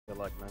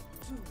luck, man.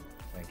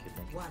 Thank you,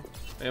 thank you.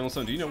 Hey,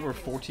 Wilson, do you know we're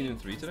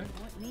 14-3 today?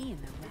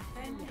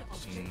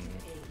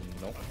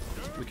 Nope.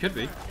 We could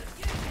be.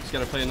 Just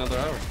gotta play another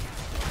hour.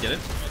 Get it?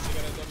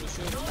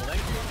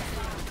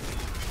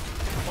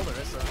 Hold it,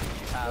 it's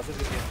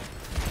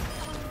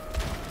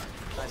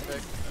nice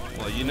pick.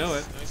 Well, you know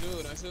it. Nice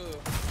hood, nice hood.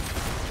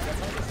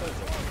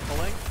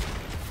 Pulling.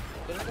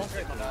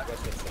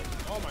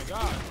 Oh my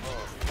god.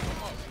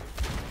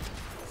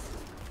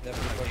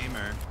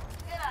 Gamer.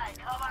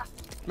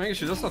 Mega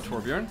Shoe, that's not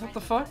Torbjorn. What the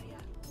fuck?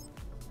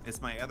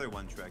 It's my other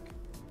one trick.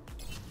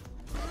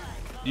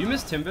 Do you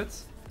miss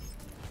Timbits?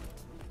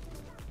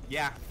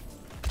 Yeah.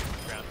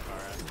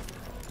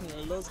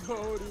 Let's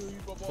go, dude.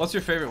 What's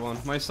your favorite one?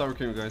 My sour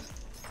cream, guys.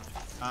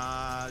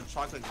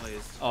 Chocolate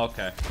glazed. Oh,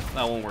 okay.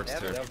 That one works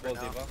too.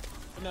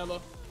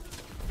 Vanilla.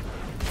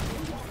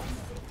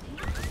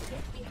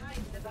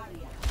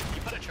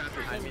 You put a trap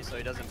behind me so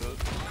he doesn't boot.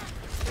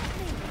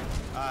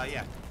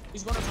 Yeah.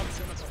 He's going to top. He's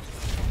going to top.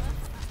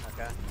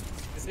 Okay.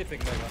 He's sleeping,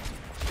 Mega.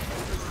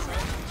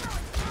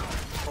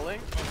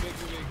 Pulling. Oh, big.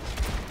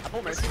 I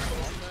pull Mercy.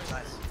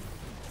 Nice.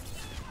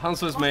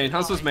 Hanzo's main.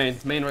 Hanzo's main.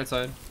 Main right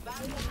side.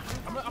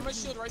 I'm gonna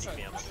shield right side.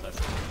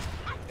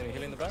 Can you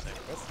heal in the back?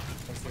 Yes.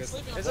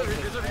 There's a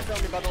Reaper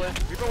on me, by the way.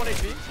 Reaper 1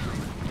 HP.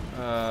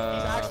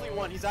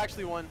 He's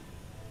actually one.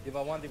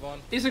 Diva 1, Diva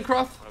 1.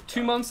 Isencroft,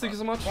 2 months, thank you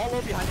so much. Ball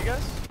low behind you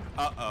guys.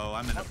 Uh-oh,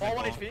 I'm in a Ball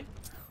 1 pickle. HP.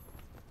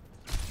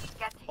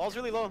 Ball's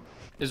really low.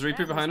 Is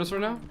Reaper behind us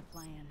right now?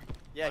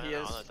 Yeah, he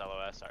is.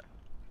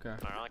 Okay.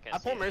 I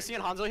pull Mercy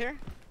and Hanzo here.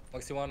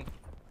 Moxie 1.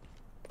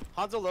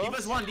 Hanzo low.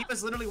 Deepa's one.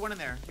 Deepa's literally one in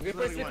there.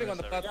 Reaper is sleeping on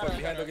the platform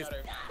behind August.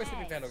 Reaper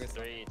sleeping behind August.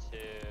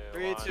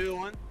 3, 2,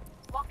 1.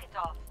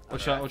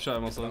 What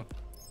shot, Muslim?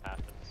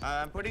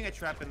 I'm putting a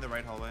trap in the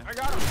right hallway. I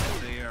got him.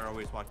 They are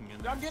always walking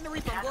in. I'm getting the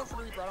Reaper. I'm going for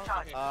the Reaper.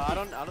 I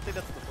don't think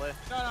that's the play.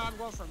 No, I'm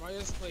going for him. I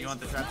just play. You want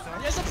the trap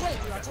still? Yes, I play,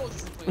 dude. I told you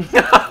to play.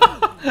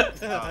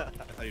 Oh, I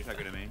thought you were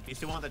talking to me. You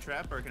still want the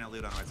trap, or can I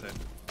leave it on right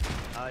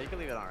side? You can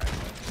leave it on right side.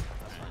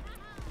 That's fine.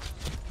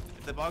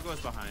 If the ball goes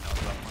behind, I'll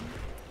drop one.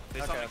 They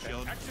saw my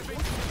shield.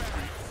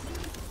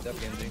 Def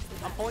Genji.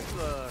 I'm pulling to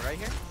the right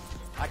here.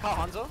 I caught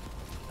Hanzo.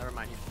 Never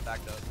mind, he's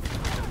backed up.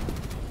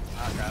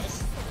 Ah, crap.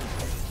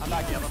 I'm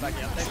backing up.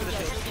 Thanks for the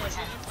shield.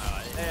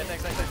 Hey,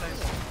 thanks.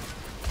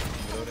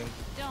 Reloading.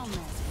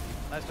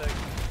 Nice pick.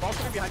 Ball's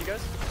coming behind you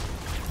guys.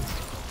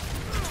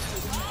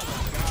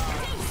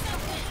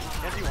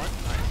 Genji 1.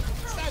 Nice.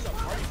 This guy's a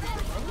party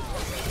pooper, bro.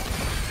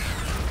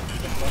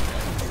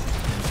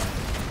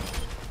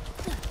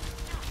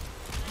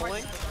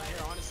 Pulling.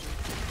 Here, honestly.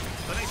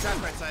 Putting trap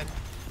right side.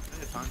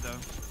 It's Hanzo.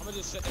 I'm gonna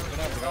just sit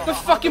there. The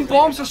fucking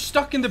bombs are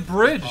stuck in the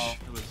bridge. Ball.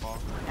 It was ball.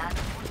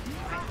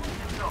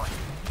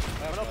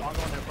 I'm gonna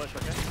Bongo on their push,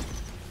 okay?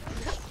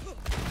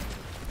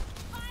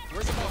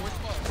 Where's the ball?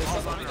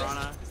 Ball's on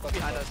Piranha. He's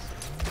behind us.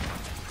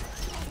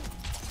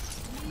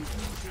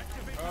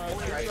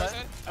 Right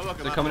side? I woke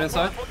him They're up. coming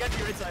inside. Pull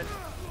Genji right side.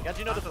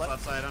 Genji, know the Left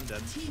left. side, I'm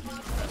dead.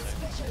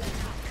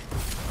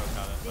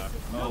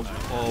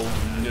 Oh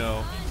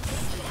no.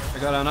 I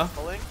got Anna.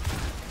 Pulling.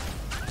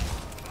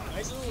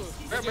 Nice move.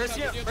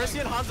 Mercy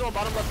and Hanzo on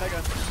bottom left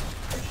mega.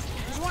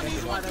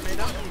 He's one.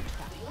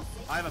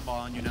 I have a ball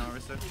on you now,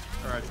 Arista.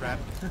 Or a trap.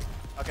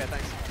 Okay,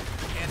 thanks.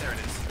 And there it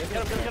is. Get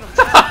him.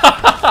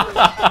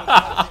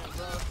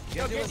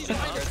 Yo, Genji's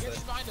behind us.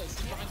 He's behind us.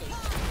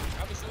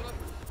 Grab the shield up.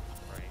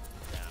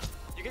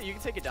 You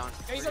can take it down.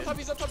 Hey, he's up top.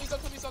 I've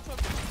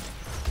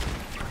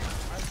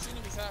seen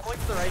him. He's half. Pulling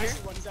to the right here.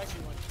 He's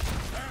actually one.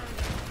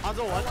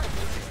 Hanzo 1.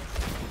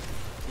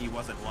 He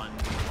wasn't one.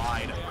 He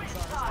lied.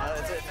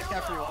 It's a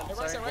cap for you 1.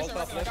 Right Sorry. side.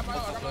 I got my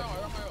ult.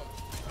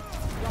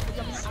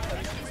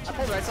 I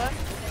pulled right side.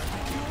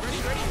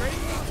 Ready.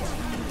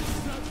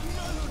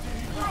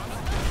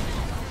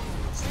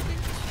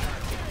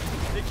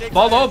 Big Jake.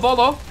 Ball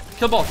low.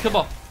 Kill ball.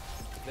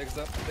 Legs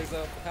up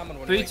Hammond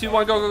one. 3, 2,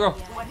 1, go. Look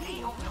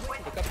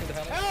up to the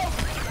Hammond. Help!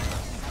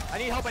 I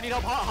need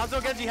help. Hanzo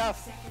Genji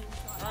half.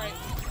 Alright.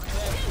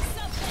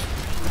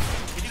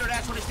 Can you do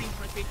that? 20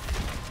 feet.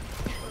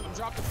 I'm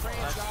dropping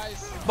frames, guys.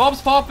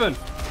 Bomb's popping.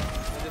 Don't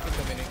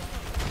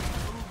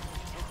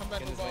Come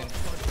back with ball.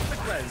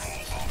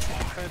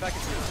 Coming back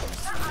into you.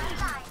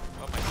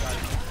 Oh my god.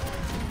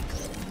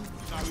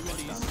 Nah, we win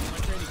these.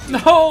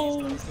 No.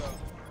 Let's go.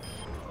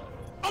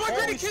 Oh my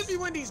god, kids be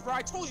win these, bro.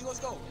 I told you, let's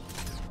go.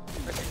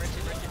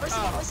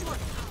 Mercy one.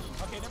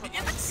 Okay, never mind.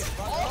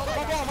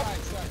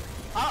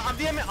 I'm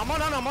DMing. I'm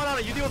on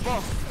Anna. You deal with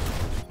ball.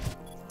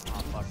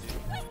 Oh, fuck you.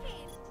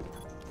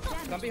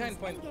 Come behind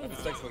point.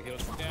 It's like for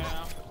heals.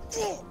 Yeah.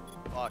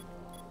 Fuck.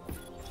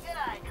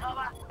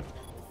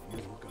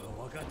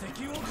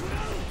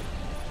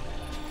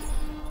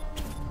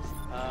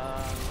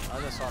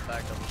 I'll just swap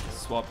back double shield.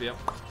 Swap, yep.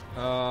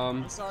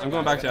 I'm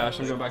going back to Ashe.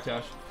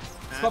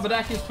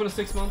 Spabadakis,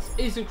 26 months.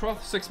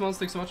 Isencroft, 6 months,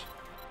 thanks so much.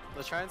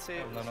 Let's try and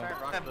see. Let's try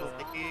and rock the...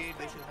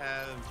 They should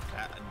have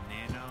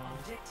Nano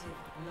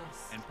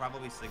and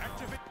probably Signal.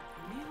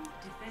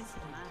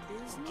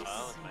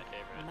 that's my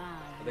favorite.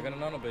 They're gonna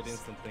nano bait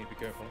instantly, be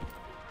careful.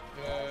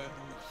 Yeah.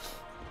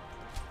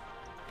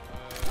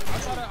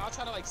 I'll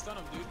try to like stun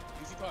him, dude.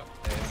 Easy pop.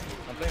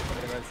 I'm playing for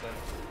the right side.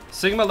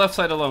 Sigma left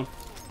side alone.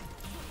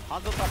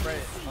 Hanzo top right.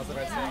 How's the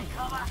right side?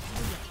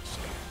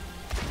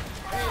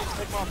 Hey,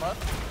 Sigma on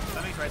left.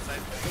 Something's right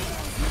side.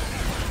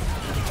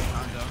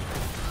 Hanzo.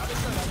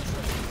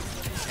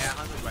 Yeah,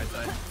 Hanzo's right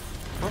side.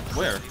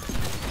 Where?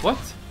 What?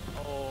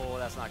 Oh,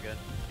 that's not good.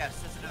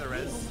 Yes, that's another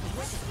res.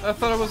 I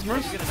thought it was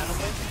Mercy. Get a nano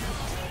blade.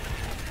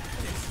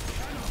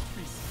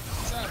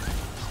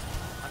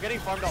 I'm getting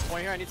farmed off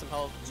point here. I need some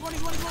help. He's one.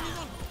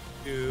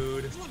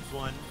 Dude, he's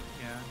one.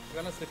 Yeah. I'm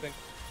gonna sleeping.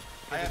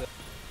 I have to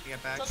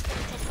get back. Touch point.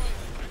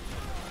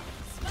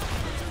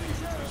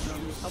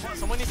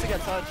 Someone needs to get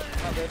touched.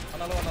 Not dead.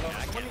 Another one.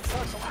 Someone needs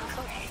touch. Someone needs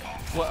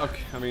touch. What?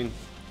 Okay, I mean,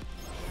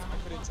 I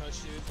couldn't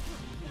touch, dude.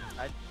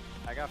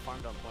 I got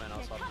farmed on point. I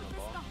was hopping the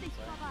ball.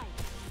 Sorry.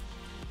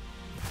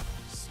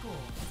 Score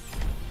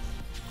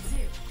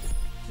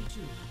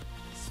 0-2.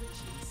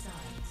 Switching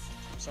sides.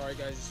 I'm sorry,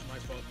 guys. This is my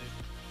fault,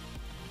 dude.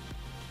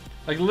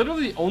 like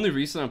literally the only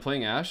reason I'm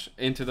playing Ashe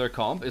into their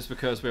comp is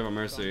because we have a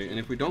Mercy, and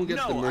if we don't get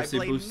the Mercy I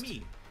blame boost,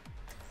 me.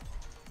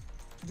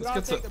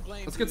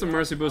 let's get some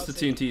Mercy boost to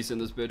TNTs in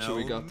this bitch, so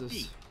we got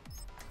this.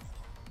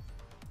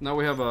 Now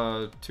we have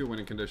 2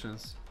 winning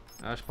conditions.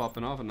 Ashe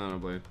popping off and Nano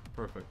Blade.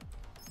 Perfect.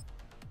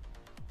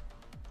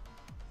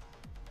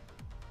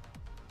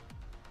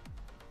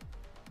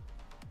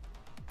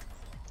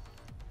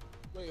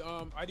 Wait,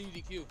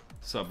 Iddqd.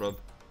 Sup, bro?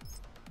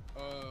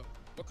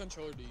 What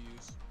controller do you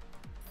use?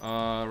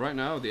 Right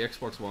now the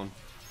Xbox One.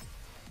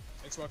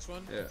 Xbox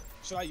One? Yeah.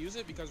 Should I use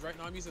it? Because right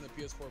now I'm using the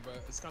PS4,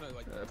 but it's kind of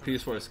like.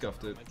 PS4 is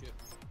scuffed, dude. Like it.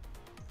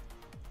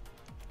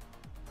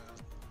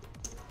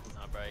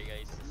 Nah, bro, you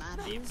guys. My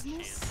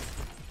business,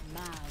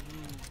 my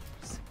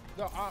rules.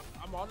 No,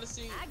 I'm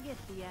honestly. I get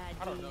the idea.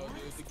 I don't know,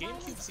 dude. The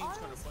GameCube seems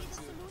kind of fun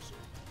too.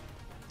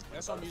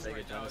 That's what I'm using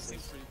right now. It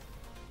seems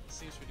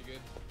pretty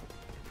good.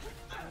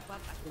 What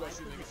about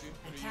you, Mega 2?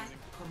 What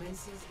are you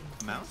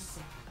using? Mouse?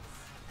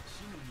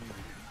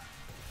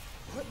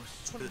 What?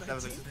 That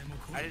was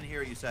 2019? I didn't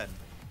hear what you said.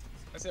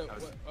 I said,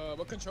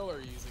 what controller are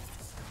you using?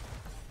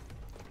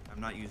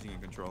 I'm not using a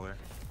controller.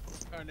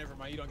 Oh, never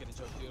mind. You don't get a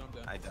joke, dude. I'm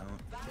done. I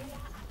don't.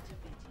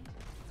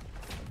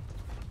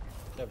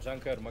 Yep,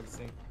 Junker,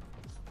 Magazine,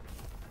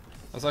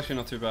 That's actually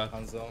not too bad.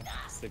 Hanzo,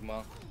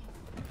 Sigma.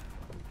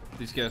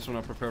 These guys are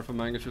not prepared for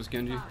Mangachu's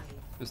Genji.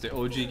 It's the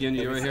OG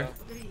Genji right here.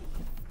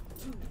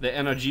 The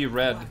NRG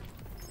red.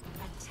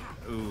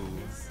 Ooh.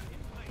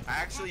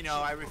 Actually,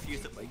 no, I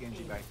refused to play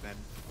Genji back then.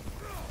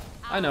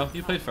 I know,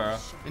 you played Pharah.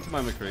 Into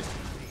my McCree.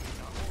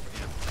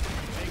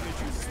 Hey,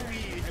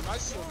 my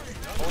shield is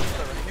done. Oh, is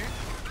that right here?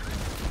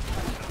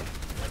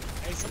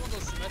 Hey, someone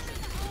goes symmetric.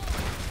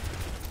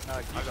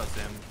 I'll go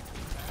Sim.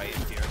 Fight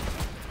in here.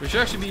 We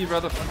should actually be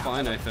rather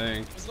fine, I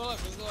think. Let's go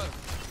left.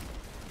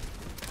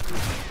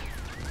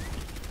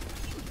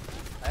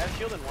 I have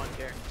shield in one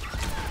care.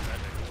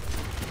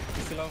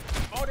 Still low.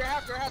 Oh, they're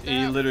half.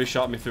 He literally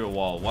shot me through a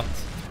wall. What?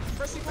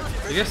 Press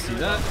C1. You guys see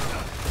that?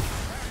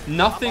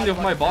 Nothing of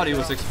my body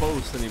was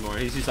exposed anymore.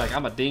 He's just like,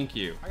 I'ma dink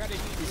you. I got it.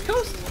 East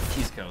Coast?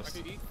 East Coast.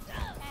 Hey,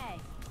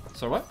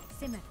 So what?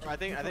 symmetry. I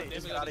think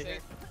just get out of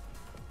here.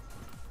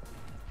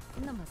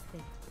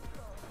 Namaste.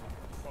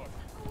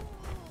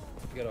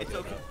 Get It's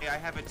over okay. I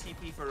have a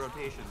TP for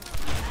rotation.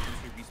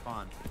 Once we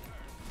respawn.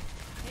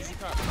 Easy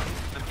pop.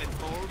 I'm in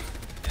cold,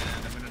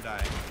 and I'm gonna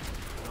die.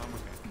 No, I'm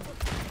okay.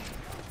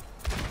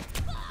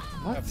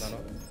 What? Have nano.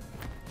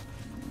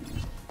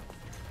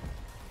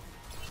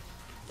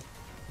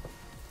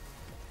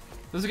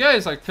 This guy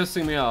is like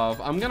pissing me off.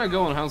 I'm gonna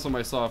go and handle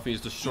myself and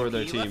he's destroy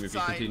their team if he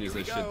continues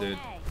this shit, dude.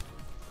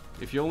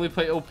 If you only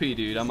play OP,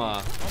 dude, I'm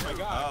Oh my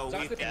god. Oh,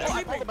 we Just get Oh,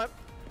 I pulled him up.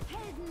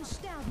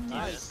 Heldenstadt.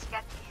 Nice.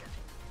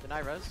 Did I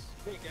res?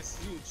 Big, that's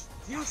huge.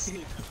 Huge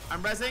sleep.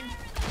 I'm rezzing.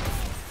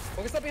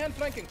 Focus up behind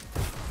flanking.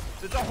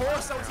 There's a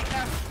horse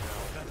OTF.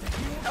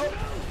 Help.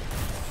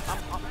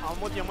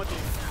 I'm with you.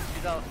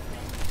 He's out.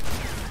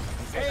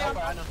 Hey, I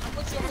I'm know.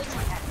 with you.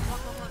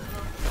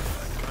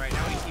 Alright,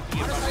 now we TP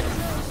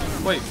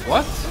above. Wait,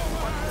 what?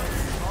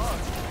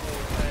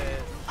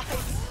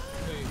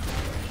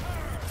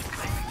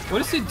 What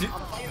does he do?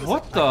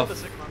 What the?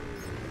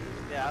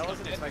 Yeah, I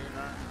wasn't expecting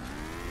that.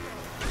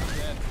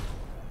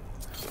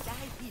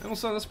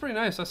 That's pretty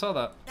nice. I saw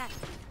that.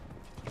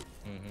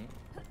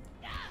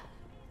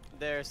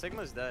 There,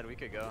 Sigma's dead. We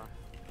could go.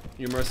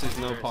 Your Mercy's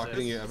no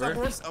pocketing you Is that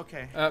ever. horse?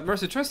 Okay.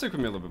 Mercy, try to stick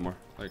with me a little bit more.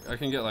 Like I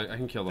can kill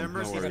Their them. No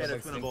mercy's worries. dead.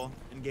 It's winnable.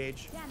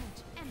 Engage.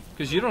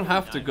 Because you don't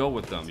have to go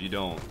with them. You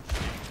don't.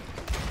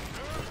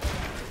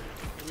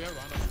 We have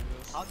Rondo for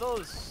this.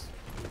 Hanzo's.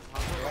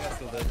 Rana's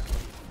still dead.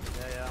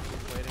 Yeah, I'm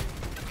just waiting.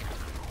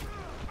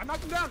 I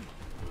knocked him down.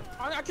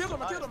 I killed him.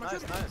 Nice.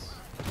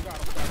 You got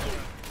him.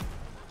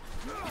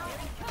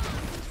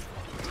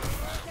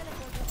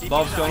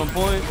 Bob's got on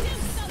point.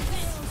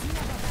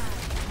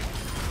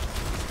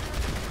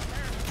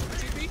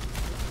 TP.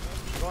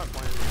 Go on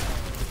point.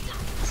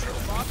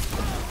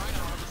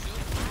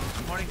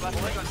 Morning,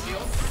 left leg on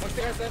shield. What's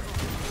the guy said?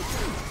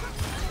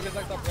 You guys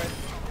like top right.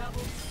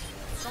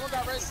 Someone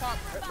got res top.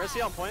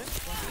 Mercy on point.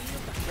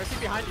 Mercy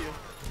behind you.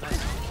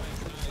 Nice.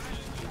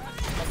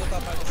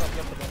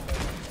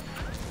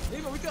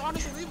 Leave him, we can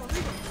honestly leave him,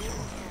 leave him.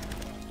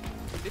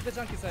 Leave the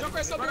junkie side. Jump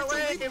right, Run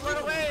away, run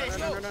away. Let's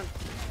go. Run.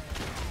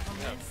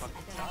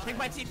 Take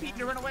my TP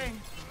to run away.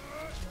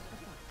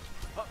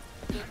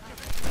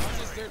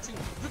 Honestly's there too.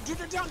 Dude,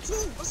 they're down 2.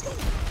 Let's go.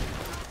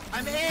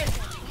 I'm in.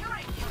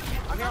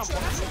 I got you.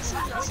 I see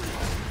you.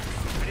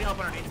 I need help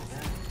underneath.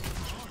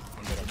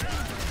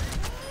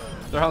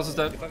 Their house is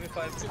dead.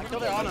 5v5. I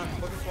killed their Ana. I'm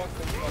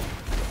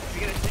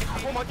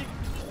full monkey.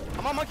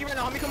 I'm on monkey right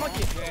now. I'm become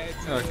monkey.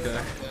 Okay.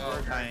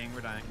 We're dying,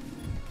 we're dying.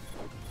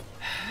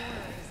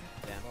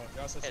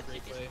 That was such a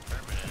great play.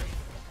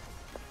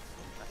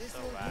 That's so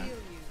bad.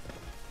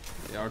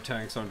 Yeah, our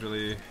tanks aren't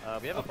really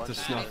We have a up to bunch.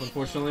 snuff,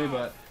 unfortunately,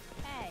 but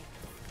Hey,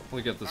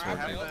 we'll get this I have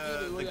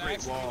working. the great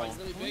Actually, wall. like,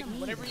 really big.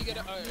 Whenever you get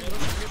a,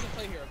 here's a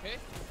play here, okay?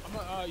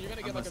 You're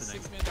gonna get I'm like a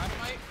listening. 6-man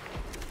dynamite,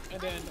 and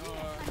then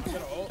I'm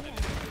gonna ult, and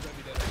then you're gonna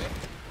be dead, okay?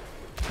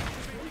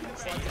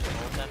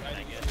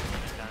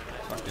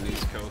 Fucking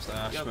East Coast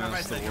Ashe, Yo, man, come right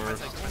it's the side, come right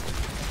worst. side.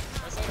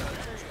 Right side,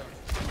 let's go.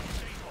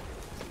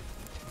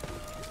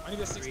 I need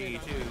a 6-man 3,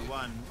 2, dynamite.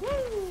 1.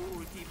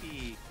 Woo!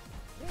 TP.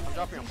 I'm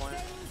dropping on point.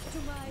 to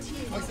my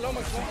team. Max low,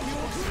 Max low.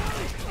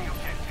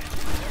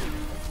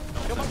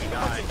 Kill monkey, kill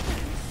Die. monkey.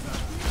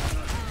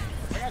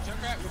 I got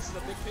Junkrat, which is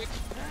a big pick.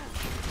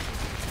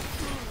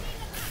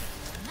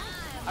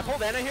 I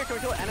pulled Ana here. Can we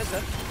kill Ana's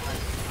dead?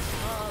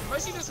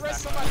 Mercy just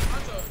rest somebody.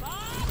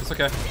 Hanzo. It's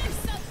okay.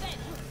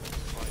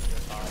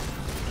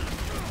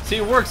 See,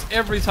 it works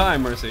every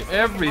time, Mercy.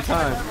 Every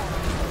time.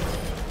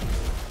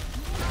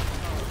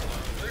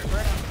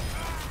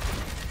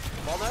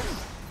 Ball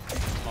knife?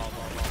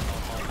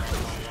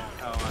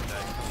 Oh, I'm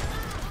dead.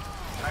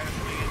 I have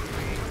 3 and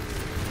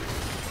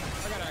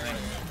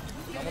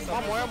 3.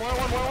 One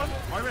more.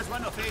 Moira's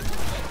 1, no face.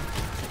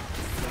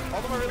 All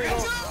of them are really low.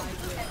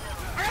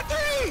 I got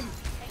 3!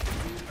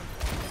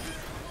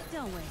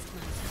 Don't waste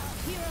my time.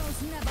 Heroes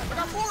never I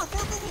got 4!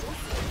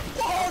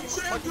 Oh,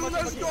 champion,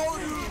 let's go,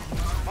 dude!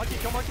 Monkey,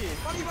 kill monkey.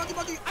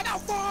 Monkey! I got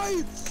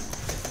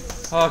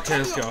 5! Okay,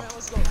 let's go.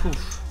 Let's go.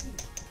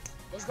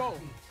 Let's go.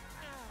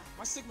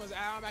 My Sigma's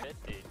out. I'm at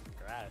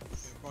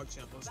Congrats. Potg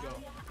champ. Let's go.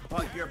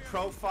 But your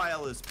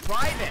profile is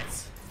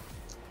private.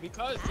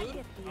 Because,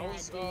 dude,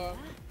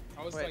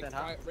 I was Wait, like then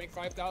how- ranked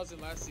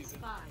 5,000 last season.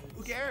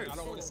 Who cares? I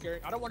don't want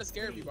to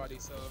scare everybody,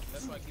 so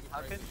that's why I keep it How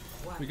private.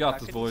 can, We got how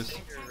this, can boys. you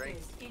see your rank?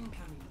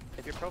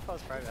 If your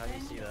profile's private, how do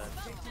you see that?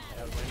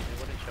 It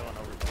wouldn't show on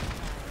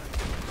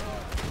Overwatch.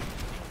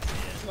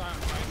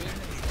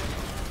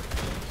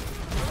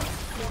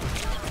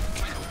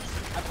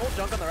 I pulled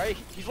junk on the right.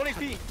 He's 1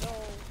 HP.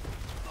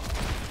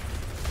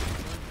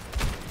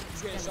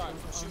 He's getting shot.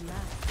 Shoot.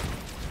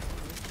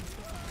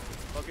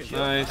 Focus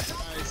shield. Nice.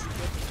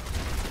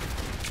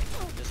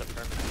 Just a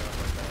permanent drop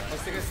like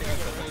that.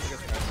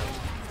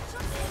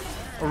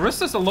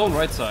 Arista's alone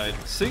right side.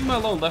 Sigma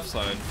alone left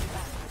side.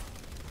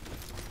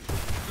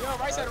 Yo,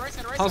 right side.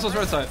 Hanzo's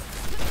right side.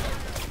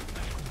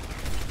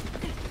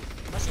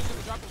 My shield's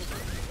gonna drop him.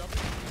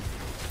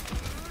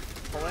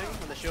 Pulling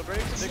when the shield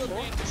breaks. Big Shield pull.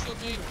 main.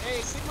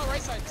 Hey, Sigma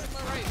right side. Sigma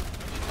right.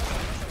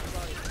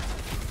 Sorry.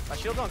 My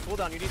shield's on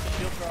cooldown. You need to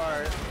shield for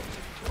our.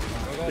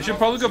 We should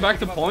probably go back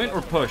to point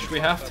or push. We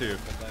have to.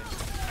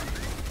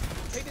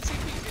 Take the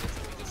TP.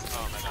 Just...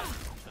 Oh my god.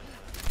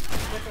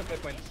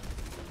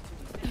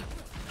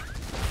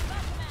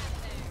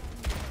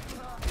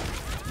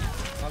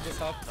 Hanzo's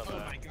top. Oh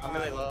my god. I'm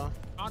really low.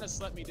 Ana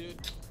slept me, dude.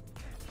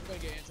 I'm gonna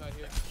get anti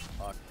here.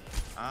 Fuck.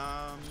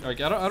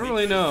 Like, I don't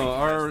really know.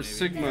 Our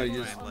Sigma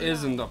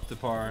isn't up to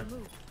par.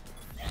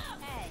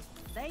 Hey,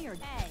 they are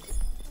dead.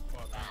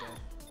 Fuck, I'm dead.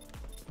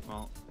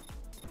 Well,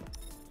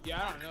 Yeah,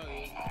 I don't know,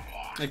 dude.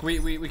 Like,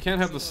 we can't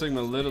have the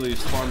Sigma literally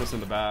farm us in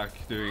the back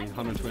doing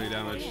 120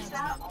 damage. Ich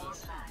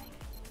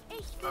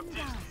bin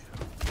da.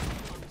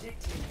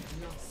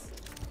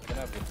 Can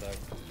have good tag.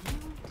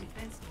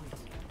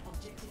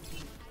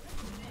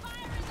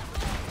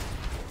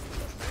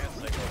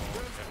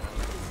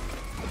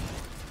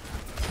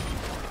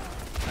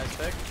 Nice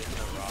pick.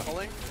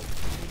 Pulling.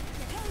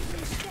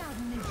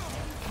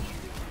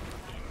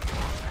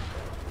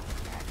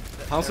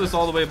 Hanzo's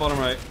all the way bottom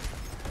right.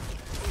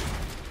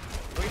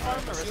 Can we farm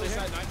the Shield Rissa here?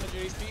 side,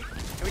 900 HP.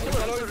 Can we kill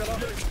her?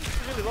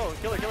 She's really low.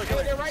 Kill her.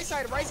 Hey, they're right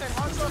side.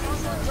 Hanzo,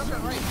 jump it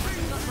right.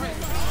 Jump right.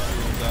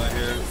 Die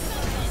here.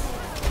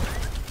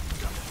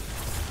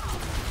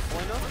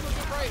 Pulling them.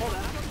 Jump right.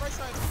 Jump right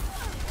side.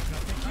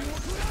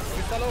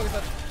 Está low,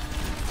 está.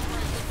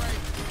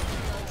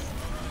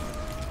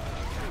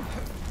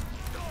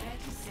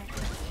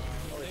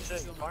 Holy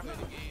shit. Farm.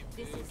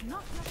 This is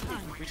not your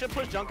time. We should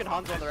push Junk and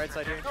Hanzo on the right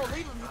side here. No,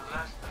 leave him. You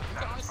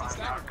can honestly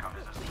stack him.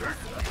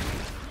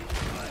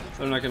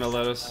 They're not gonna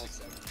let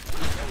us.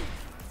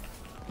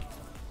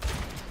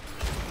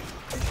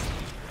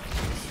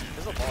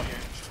 There's a ball here.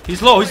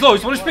 He's low, he's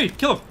 1 HP.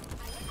 Kill him.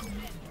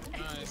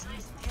 Nice.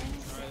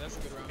 Alright, that's a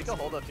good round. We can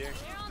hold up here.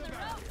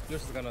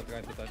 Lucius is gonna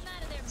try to touch.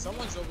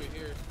 Someone's over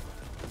here.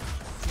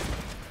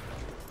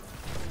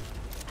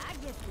 I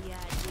get the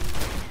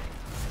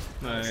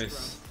idea.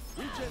 Nice.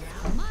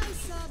 My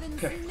sub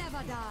Heavens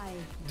never die.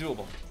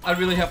 Doable. I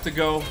really have to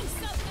go.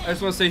 I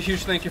just want to say a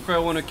huge thank you for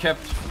everyone who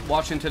kept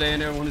watching today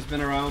and everyone who's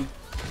been around.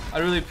 I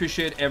really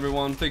appreciate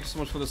everyone. Thank you so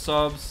much for the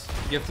subs,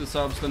 gifted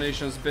subs,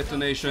 donations, bit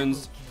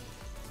donations.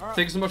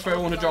 Thank you so much for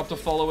everyone who dropped a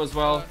follow as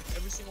well.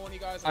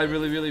 I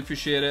really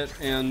appreciate it.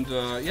 And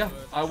yeah,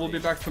 I will be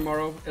back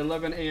tomorrow,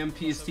 11 a.m.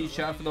 PST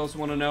chat for those who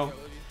want to know.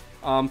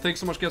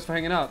 Thanks so much guys for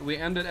hanging out. We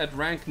ended at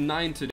rank 9 today.